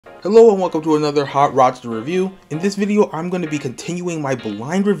Hello and welcome to another Hot Roster review. In this video, I'm going to be continuing my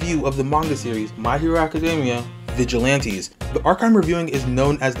blind review of the manga series My Hero Academia Vigilantes. The arc I'm reviewing is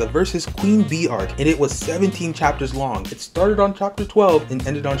known as the Versus Queen Bee arc, and it was 17 chapters long. It started on chapter 12 and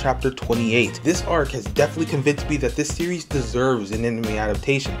ended on chapter 28. This arc has definitely convinced me that this series deserves an anime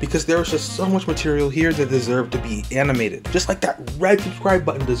adaptation, because there is just so much material here that deserves to be animated. Just like that red subscribe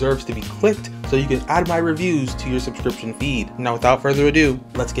button deserves to be clicked, so you can add my reviews to your subscription feed. Now without further ado,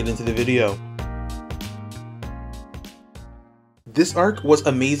 let's get into the video. This arc was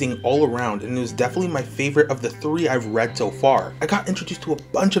amazing all around, and it was definitely my favorite of the three I've read so far. I got introduced to a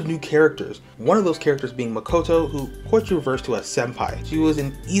bunch of new characters, one of those characters being Makoto, who Koichi refers to as Senpai. She was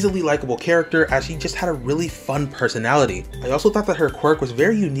an easily likable character as she just had a really fun personality. I also thought that her quirk was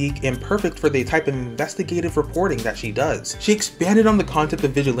very unique and perfect for the type of investigative reporting that she does. She expanded on the concept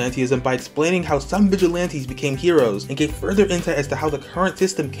of vigilantism by explaining how some vigilantes became heroes and gave further insight as to how the current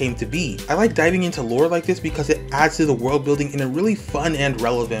system came to be. I like diving into lore like this because it adds to the world building in a really fun and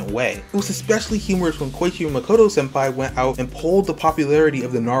relevant way. It was especially humorous when Koichi and Makoto senpai went out and polled the popularity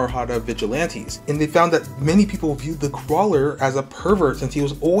of the Naruhara vigilantes, and they found that many people viewed the Crawler as a pervert since he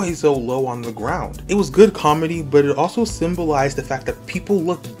was always so low on the ground. It was good comedy, but it also symbolized the fact that people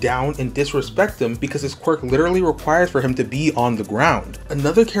look down and disrespect him because his quirk literally requires for him to be on the ground.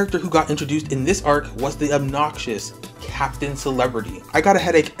 Another character who got introduced in this arc was the obnoxious Captain Celebrity. I got a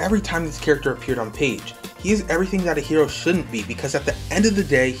headache every time this character appeared on page. He is everything that a hero shouldn't be, because at the end of the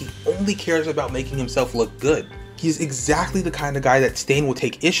day, he only cares about making himself look good. He is exactly the kind of guy that Stain will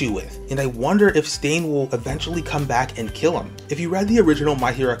take issue with, and I wonder if Stain will eventually come back and kill him. If you read the original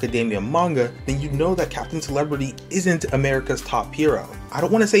My Hero Academia manga, then you know that Captain Celebrity isn't America's top hero. I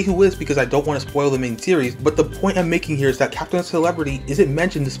don't want to say who is because I don't want to spoil the main series, but the point I'm making here is that Captain Celebrity isn't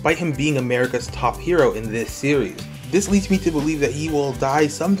mentioned despite him being America's top hero in this series. This leads me to believe that he will die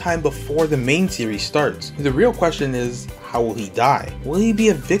sometime before the main series starts. The real question is, how will he die? Will he be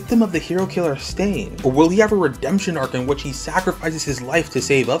a victim of the hero killer Stain? Or will he have a redemption arc in which he sacrifices his life to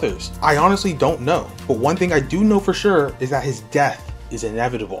save others? I honestly don't know, but one thing I do know for sure is that his death is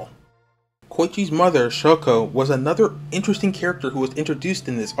inevitable. Koichi's mother, Shoko, was another interesting character who was introduced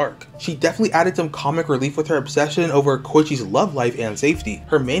in this arc. She definitely added some comic relief with her obsession over Koichi's love life and safety.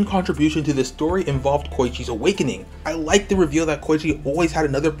 Her main contribution to the story involved Koichi's awakening. I like the reveal that Koichi always had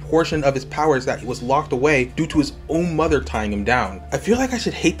another portion of his powers that he was locked away due to his own mother tying him down. I feel like I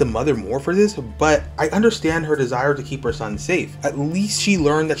should hate the mother more for this, but I understand her desire to keep her son safe. At least she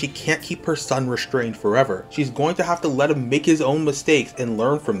learned that she can't keep her son restrained forever. She's going to have to let him make his own mistakes and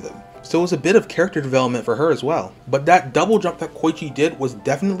learn from them. So it was a bit of character development for her as well. But that double jump that Koichi did was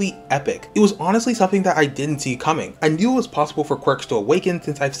definitely epic. It was honestly something that I didn't see coming. I knew it was possible for quirks to awaken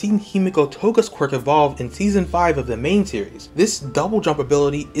since I've seen Himiko Toga's quirk evolve in season 5 of the main series. This double jump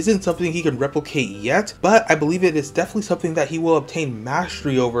ability isn't something he can replicate yet, but I believe it is definitely something that he will obtain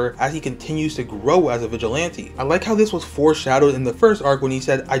mastery over as he continues to grow as a vigilante. I like how this was foreshadowed in the first arc when he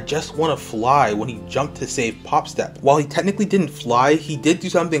said, "I just want to fly," when he jumped to save Popstep. While he technically didn't fly, he did do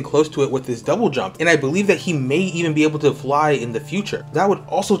something close to it with his double jump, and I believe that he may even be able to fly in the future. That would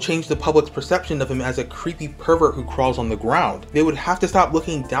also change the public's perception of him as a creepy pervert who crawls on the ground. They would have to stop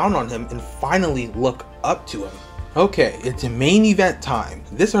looking down on him and finally look up to him. Okay, it's main event time.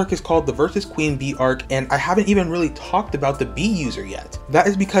 This arc is called the Versus Queen Bee arc, and I haven't even really talked about the bee user yet. That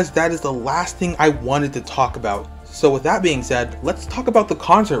is because that is the last thing I wanted to talk about. So with that being said, let's talk about the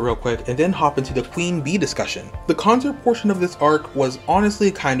concert real quick and then hop into the Queen Bee discussion. The concert portion of this arc was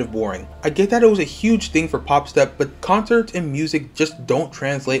honestly kind of boring. I get that it was a huge thing for Popstep, but concerts and music just don't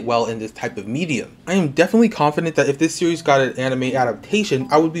translate well in this type of medium. I am definitely confident that if this series got an anime adaptation,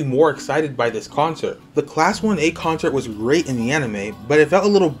 I would be more excited by this concert. The Class 1A concert was great in the anime, but it felt a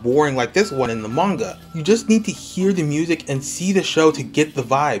little boring like this one in the manga. You just need to hear the music and see the show to get the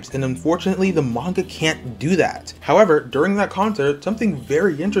vibes, and unfortunately the manga can't do that. However, during that concert, something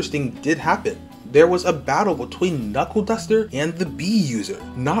very interesting did happen. There was a battle between Knuckleduster and the bee user.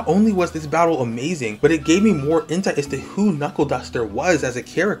 Not only was this battle amazing, but it gave me more insight as to who Knuckleduster was as a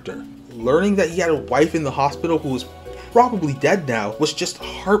character. Learning that he had a wife in the hospital who was probably dead now was just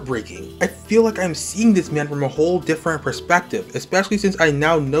heartbreaking. I feel like I'm seeing this man from a whole different perspective, especially since I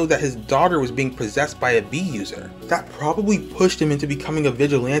now know that his daughter was being possessed by a bee user. That probably pushed him into becoming a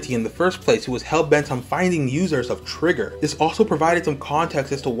vigilante in the first place, who was hell-bent on finding users of Trigger. This also provided some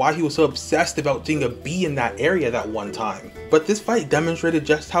context as to why he was so obsessed about seeing a bee in that area that one time. but this fight demonstrated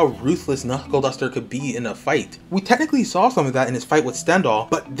just how ruthless Knuckleduster could be in a fight. We technically saw some of that in his fight with Stendhal,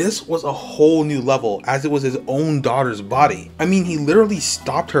 but this was a whole new level as it was his own daughter's body. I mean, he literally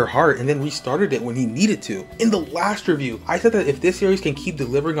stopped her heart and then restarted it when he needed to. In the last review, I said that if this series can keep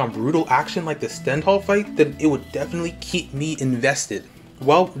delivering on brutal action like the Stendhal fight, then it would definitely keep me invested.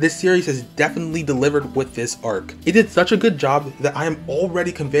 Well, this series has definitely delivered with this arc. It did such a good job that I am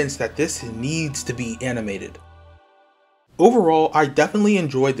already convinced that this needs to be animated. Overall, I definitely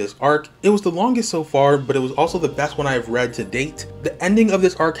enjoyed this arc. It was the longest so far, but it was also the best one I have read to date. The ending of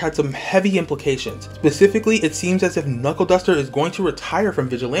this arc had some heavy implications. Specifically, it seems as if Knuckleduster is going to retire from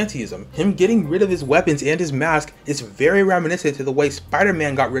vigilantism. Him getting rid of his weapons and his mask is very reminiscent to the way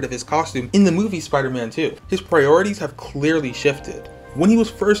Spider-Man got rid of his costume in the movie Spider-Man 2. His priorities have clearly shifted. When he was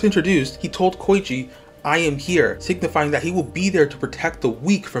first introduced, he told Koichi, "I am here," signifying that he will be there to protect the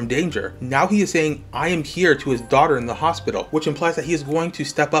weak from danger. Now he is saying, "I am here" to his daughter in the hospital, which implies that he is going to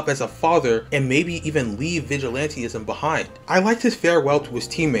step up as a father and maybe even leave vigilantism behind. I liked his farewell to his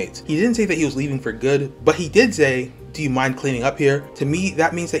teammates. He didn't say that he was leaving for good, but he did say, "Do you mind cleaning up here?" To me,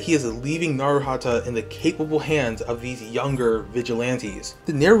 that means that he is leaving Naruhata in the capable hands of these younger vigilantes.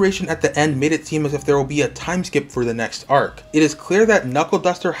 The narration at the end made it seem as if there will be a time skip for the next arc. It is clear that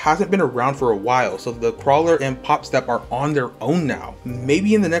Knuckleduster hasn't been around for a while, so the Crawler and Popstep are on their own now.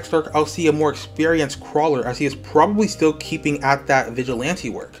 Maybe in the next arc I'll see a more experienced Crawler, as he is probably still keeping at that vigilante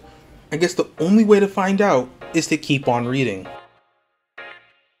work. I guess the only way to find out is to keep on reading.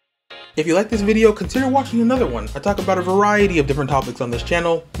 If you like this video, consider watching another one. I talk about a variety of different topics on this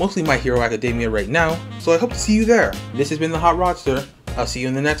channel, mostly My Hero Academia right now, so I hope to see you there. This has been the Hot Rodster. I'll see you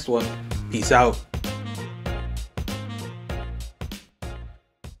in the next one. Peace out.